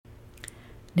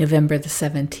November the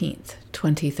 17th,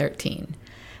 2013,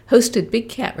 hosted Big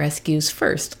Cat Rescue's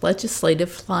first legislative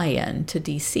fly-in to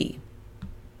D.C.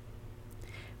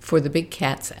 for the Big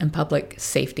Cats and Public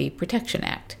Safety Protection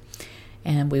Act.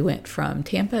 And we went from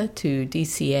Tampa to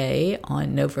DCA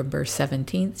on November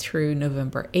 17th through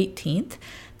November 18th.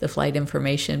 The flight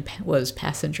information was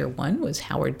Passenger 1 was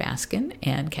Howard Baskin,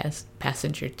 and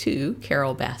Passenger 2,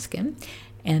 Carol Baskin,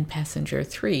 and Passenger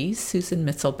 3, Susan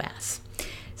Mitchell-Bass.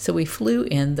 So we flew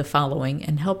in the following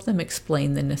and helped them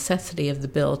explain the necessity of the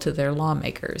bill to their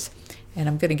lawmakers. And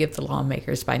I'm going to give the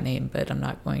lawmakers by name, but I'm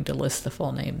not going to list the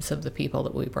full names of the people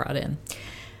that we brought in.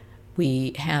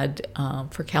 We had,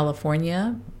 for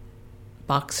California,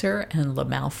 Boxer and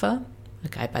LaMalfa, a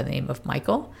guy by the name of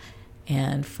Michael.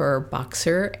 And for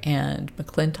Boxer and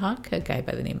McClintock, a guy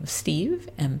by the name of Steve,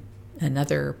 and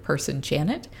another person,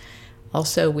 Janet.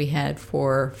 Also, we had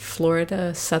for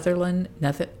Florida, Sutherland,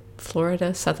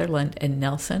 and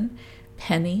Nelson,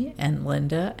 Penny and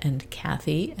Linda and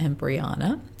Kathy and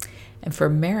Brianna. And for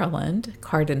Maryland,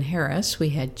 Cardin Harris, we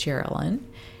had Geraldine.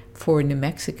 For New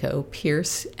Mexico,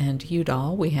 Pierce and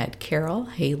Udall, we had Carol,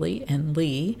 Haley, and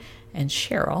Lee, and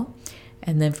Cheryl.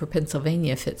 And then for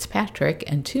Pennsylvania, Fitzpatrick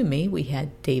and Toomey, we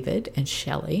had David and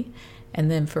Shelley.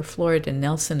 And then for Florida,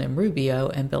 Nelson and Rubio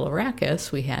and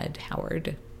Bilirakis, we had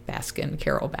Howard Baskin,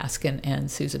 Carol Baskin,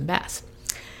 and Susan Bass.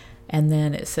 And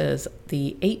then it says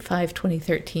the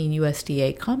 8/5/2013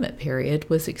 USDA comment period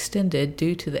was extended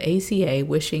due to the AZA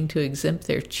wishing to exempt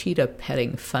their cheetah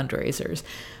petting fundraisers.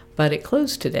 But it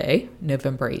closed today,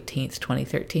 November 18th,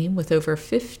 2013, with over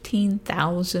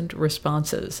 15,000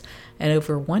 responses and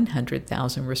over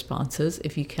 100,000 responses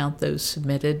if you count those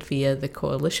submitted via the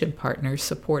Coalition Partners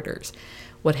supporters.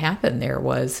 What happened there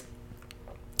was,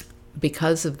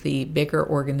 because of the bigger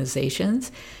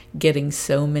organizations getting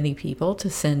so many people to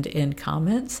send in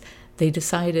comments,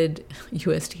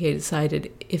 USDA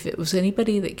decided if it was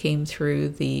anybody that came through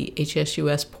the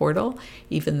HSUS portal,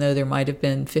 even though there might have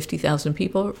been 50,000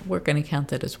 people, we're going to count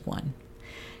that as one.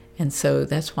 And so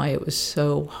that's why it was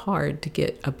so hard to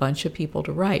get a bunch of people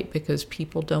to write, because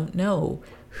people don't know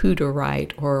who to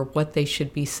write or what they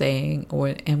should be saying,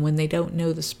 and when they don't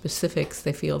know the specifics,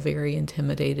 they feel very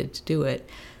intimidated to do it.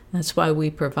 That's why we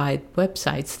provide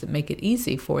websites that make it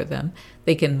easy for them.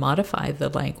 They can modify the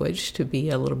language to be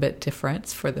a little bit different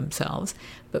for themselves,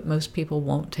 but most people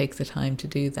won't take the time to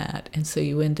do that. And so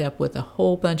you end up with a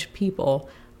whole bunch of people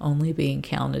only being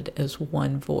counted as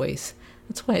one voice.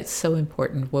 That's why it's so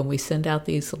important when we send out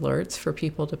these alerts for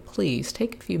people to please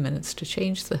take a few minutes to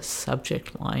change the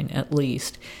subject line at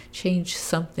least. Change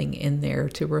something in there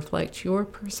to reflect your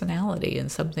personality and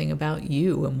something about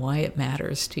you and why it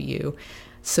matters to you,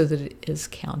 so that it is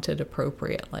counted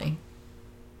appropriately.